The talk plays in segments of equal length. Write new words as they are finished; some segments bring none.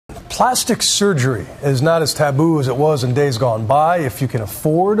Plastic surgery is not as taboo as it was in days gone by. If you can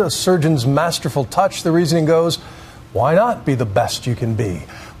afford a surgeon's masterful touch, the reasoning goes, why not be the best you can be?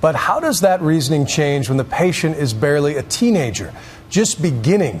 But how does that reasoning change when the patient is barely a teenager, just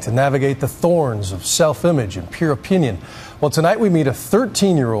beginning to navigate the thorns of self-image and peer opinion? Well, tonight we meet a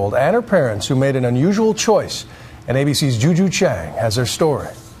 13-year-old and her parents who made an unusual choice, and ABC's Juju Chang has their story.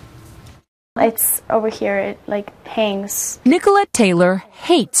 It's over here, it hangs. Nicolette Taylor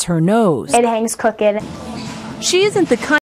hates her nose. It hangs crooked. She isn't the kind